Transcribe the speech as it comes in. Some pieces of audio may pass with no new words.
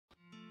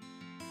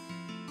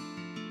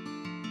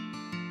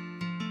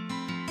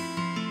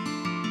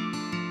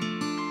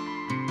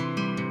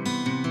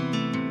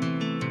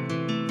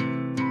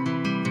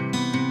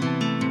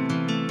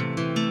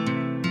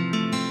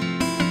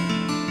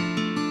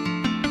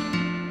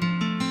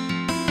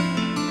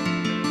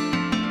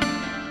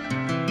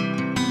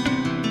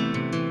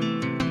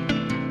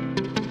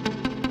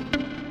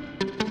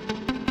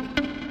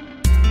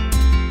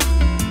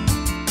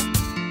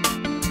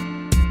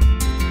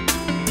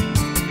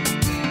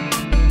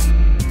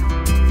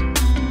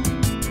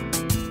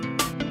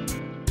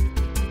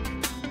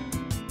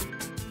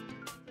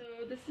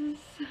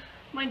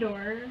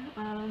door.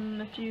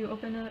 If you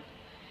open up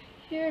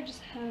here, I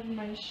just have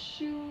my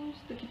shoes,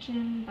 the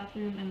kitchen,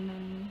 bathroom, and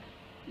then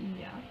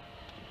yeah.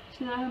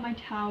 So then I have my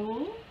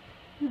towel,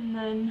 and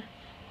then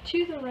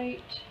to the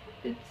right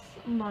it's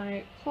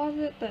my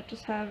closet that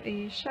just have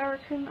a shower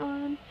curtain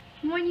on.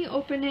 When you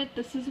open it,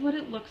 this is what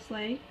it looks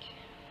like.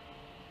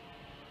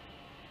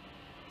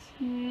 It's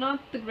not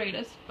the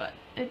greatest, but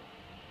it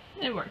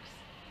works.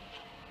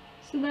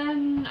 So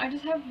then I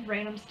just have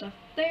random stuff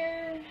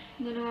there,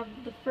 and then I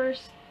have the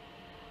first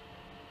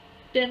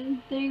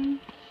bin thing,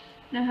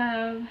 and I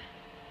have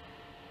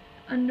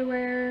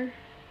underwear,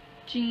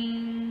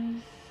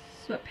 jeans,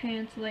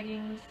 sweatpants,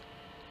 leggings,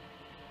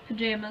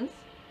 pajamas,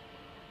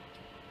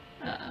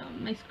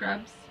 my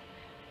scrubs,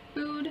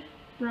 food,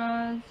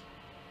 bras,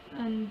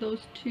 and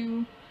those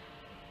two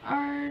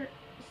are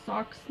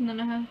socks, and then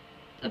I have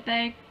a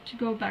bag to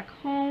go back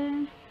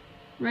home,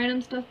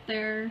 random stuff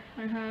there.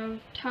 I have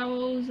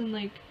towels and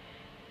like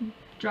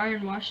dry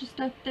and wash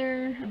stuff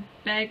there, a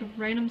bag of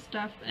random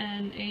stuff,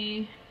 and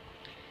a,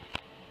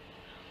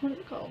 what is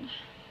it called?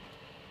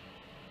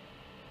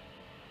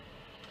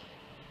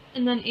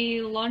 And then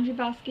a laundry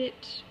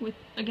basket with,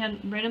 again,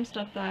 random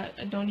stuff that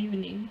I don't even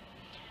need.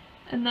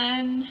 And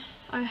then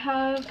I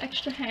have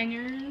extra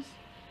hangers,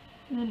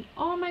 and then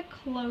all my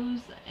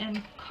clothes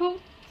and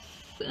coats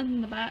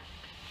in the back.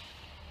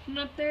 And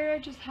up there I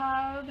just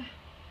have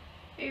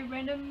a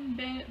random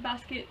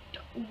basket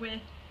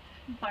with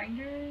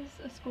binders,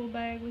 a school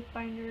bag with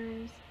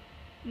binders,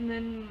 and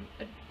then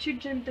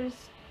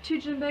there's two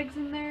gym bags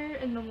in there,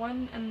 and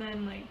and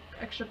then like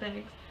extra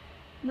bags.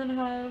 And then I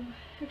have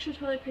extra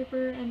toilet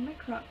paper and my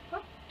crock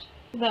pot.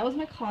 That was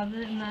my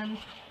closet, and then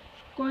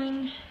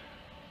going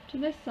to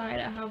this side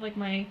I have like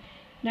my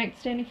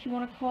nightstand, if you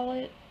want to call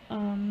it.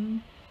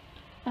 I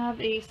have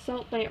a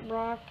salt light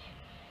rock,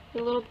 a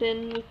little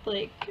bin with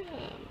like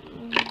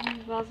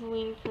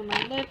Vaseline for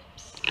my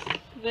lips,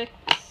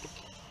 Vicks,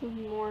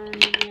 some more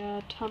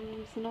Nivea,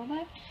 Tums, and all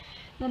that.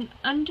 Then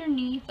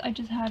underneath I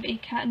just have a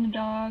cat and a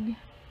dog,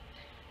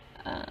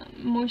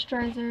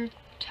 moisturizer,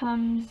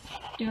 Tums,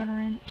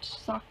 deodorant,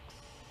 socks,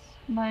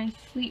 my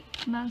sleep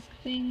mask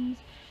things,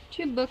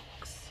 2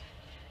 books,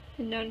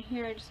 and down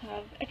here I just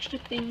have extra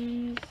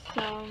things,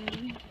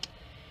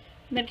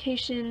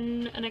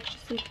 medication, an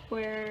extra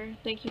sleepwear,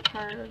 thank you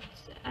cards,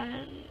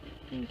 and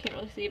you can't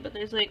really see, but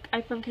there's like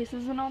iPhone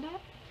cases and all that.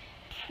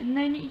 And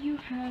then you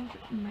have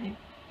my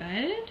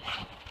bed.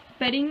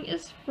 Bedding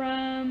is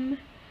from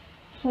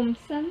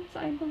HomeSense,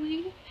 I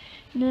believe.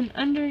 And then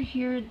under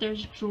here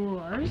there's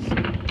drawers.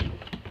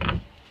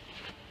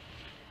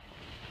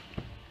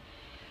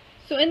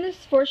 So in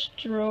this first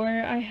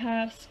drawer I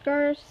have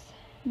scarves,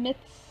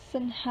 mitts,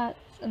 and hats,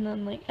 and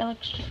then like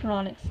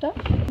electronic stuff.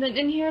 And then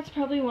in here it's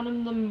probably one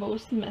of the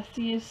most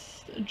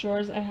messiest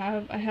drawers I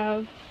have. I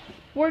have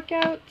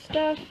workout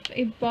stuff,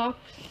 a box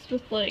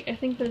with like, I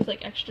think there's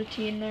like extra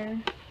tea in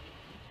there.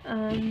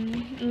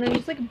 And then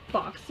just like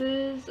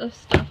boxes of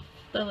stuff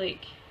that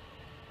like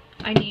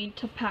I need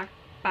to pack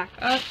back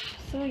up.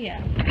 So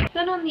yeah.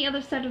 Then on the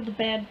other side of the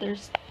bed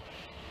there's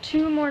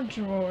 2 more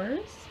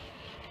drawers.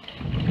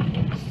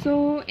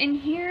 So in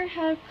here I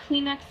have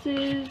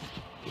Kleenexes,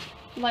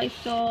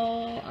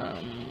 Lysol,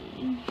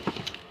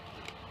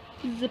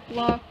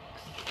 Ziplocs,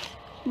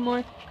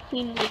 more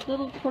clean, like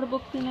little portable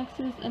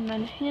Kleenexes, and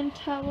then hand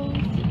towels.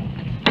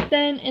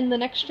 Then in the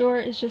next drawer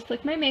is just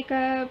like my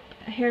makeup,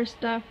 hair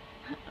stuff,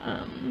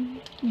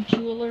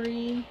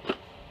 jewelry,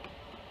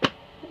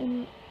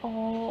 and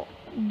all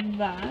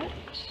that.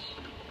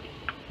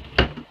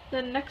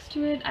 Then next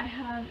to it I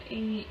have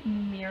a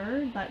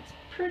mirror that's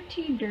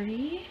pretty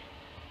dirty.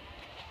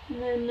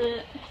 And then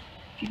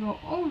if you go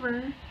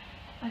over,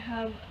 I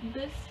have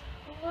this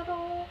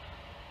little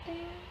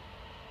thing.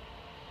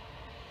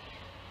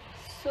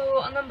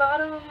 So on the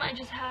bottom I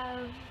just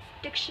have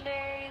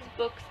dictionaries,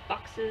 books,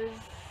 boxes,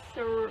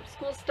 or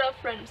school stuff,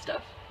 random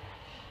stuff.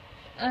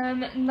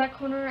 In that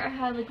corner I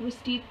have like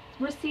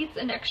receipts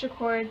and extra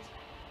cords,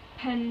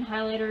 pen,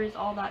 highlighters,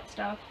 all that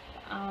stuff.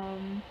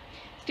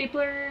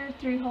 Stapler,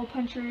 3-hole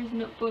punchers,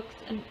 notebooks,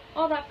 and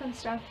all that fun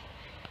stuff.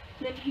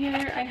 Then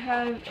here I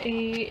have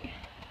a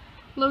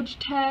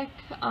Logitech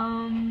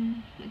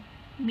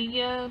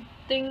media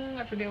thing,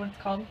 I forget what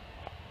it's called.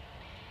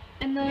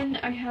 And then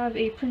I have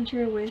a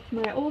printer with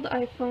my old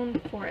iPhone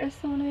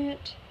 4S on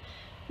it.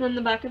 And on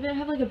the back of it I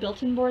have like a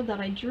built-in board that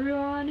I drew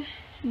on,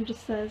 and it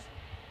just says,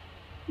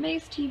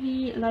 Maze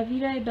TV, La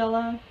Vida è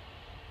Bella.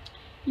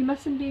 You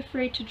mustn't be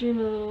afraid to dream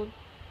a little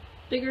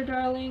bigger,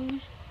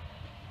 darling.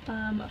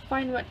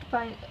 Find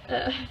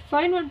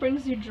what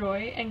brings you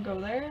joy and go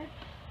there.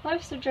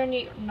 Life's a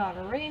journey, not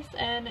a race,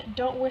 and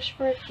don't wish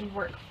for it,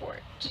 work for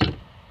it.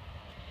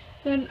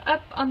 Then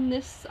up on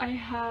this I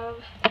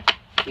have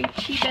a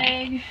tea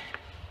bag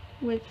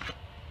with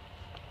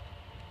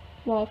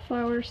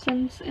wallflower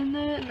scents in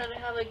it, and then I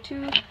have like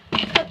 2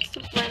 cups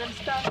of random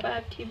stuff. I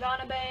have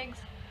Teavana bags,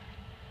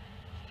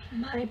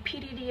 my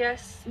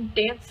PDDS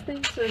dance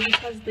thing, so it just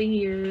has the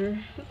year,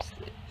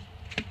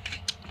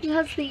 it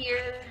has the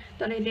year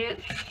that I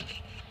danced.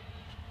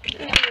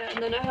 Yeah,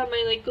 and then I have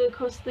my like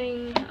glucose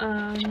thing,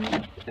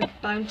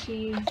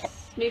 Bounties,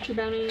 Nature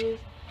Bounties,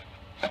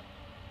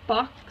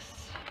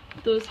 box,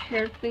 those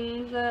hair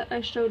things that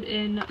I showed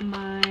in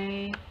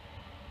my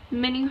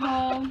mini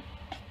haul,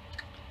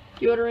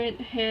 deodorant,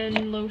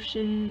 hand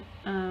lotion,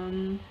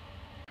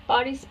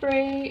 body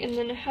spray, and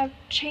then I have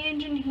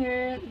change in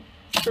here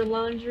for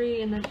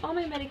laundry, and then all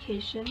my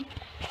medication.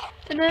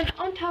 And then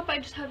on top I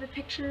just have a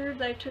picture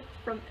that I took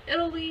from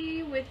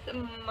Italy with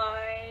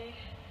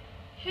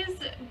his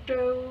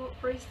dough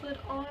bracelet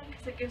on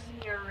because it gives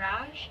me a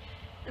rash,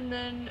 and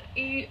then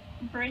a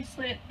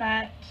bracelet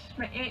that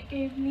my aunt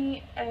gave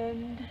me,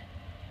 and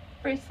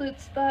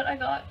bracelets that I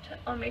got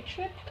on my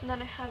trip. And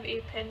then I have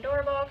a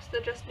Pandora box, the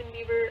Justin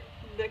Bieber,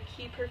 the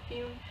Key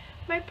perfume,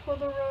 my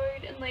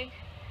Polaroid, and like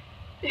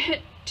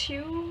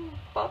 2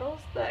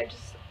 bottles that I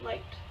just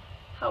liked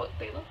how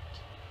they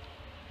looked.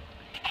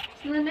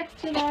 So then next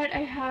to that I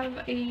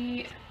have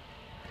a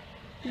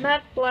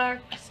matte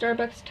black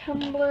Starbucks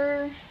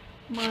tumbler,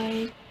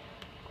 my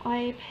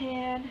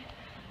iPad,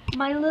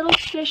 my little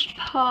fish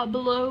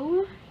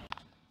Pablo.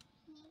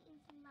 He is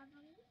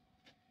lovely.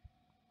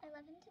 I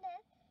love him to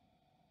death.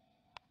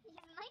 He's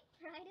my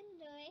pride and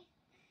joy.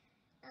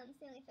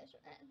 Silly fish.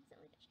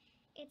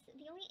 It's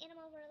the only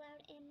animal we're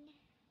allowed in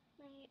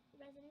my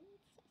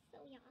residence, so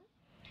yeah.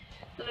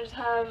 Then I just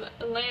have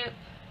a lamp,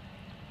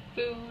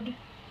 food,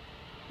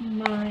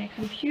 my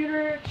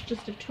computer, it's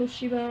just a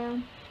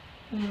Toshiba.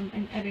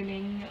 I'm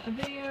editing a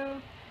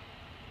video.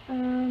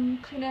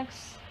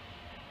 Kleenex,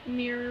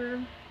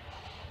 mirror,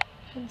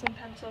 pens and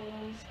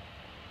pencils,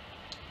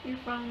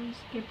 earphones,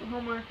 paper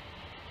homework,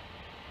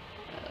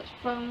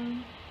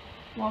 phone,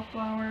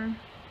 wallflower,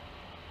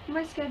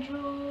 my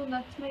schedule,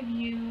 that's my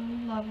view,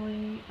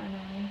 lovely, I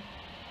know.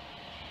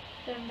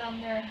 Then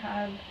down there I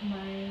have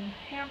my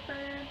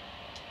hamper,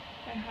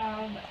 I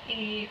have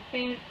a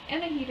fan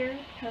and a heater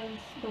because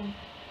the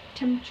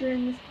temperature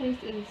in this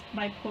place is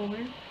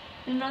bipolar.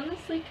 And on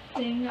this like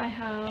thing I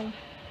have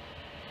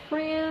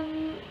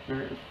friends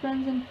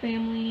and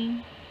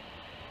family,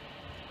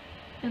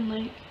 and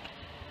like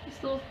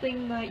this little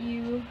thing that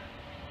you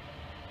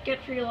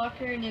get for your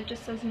locker, and it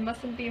just says you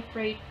mustn't be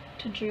afraid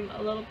to dream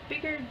a little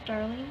bigger,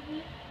 darling.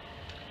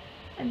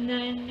 And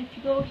then if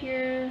you go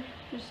here,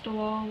 just a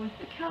wall with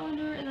the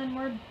calendar, and then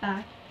we're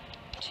back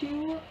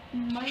to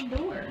my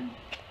door.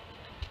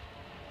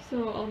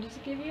 So I'll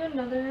just give you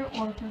another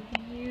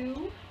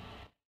overview.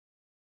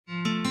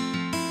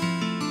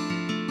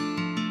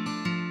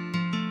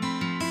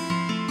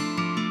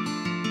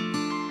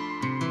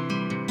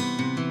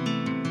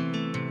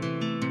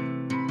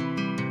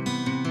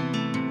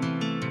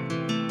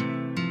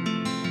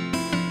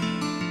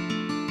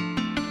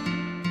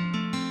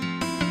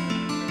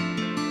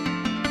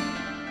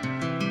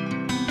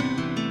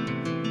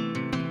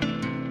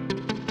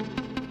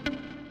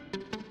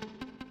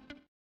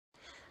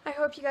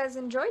 I hope you guys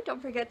enjoyed.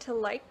 Don't forget to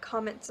like,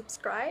 comment,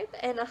 subscribe,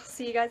 and I'll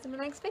see you guys in the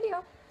next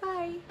video.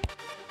 Bye!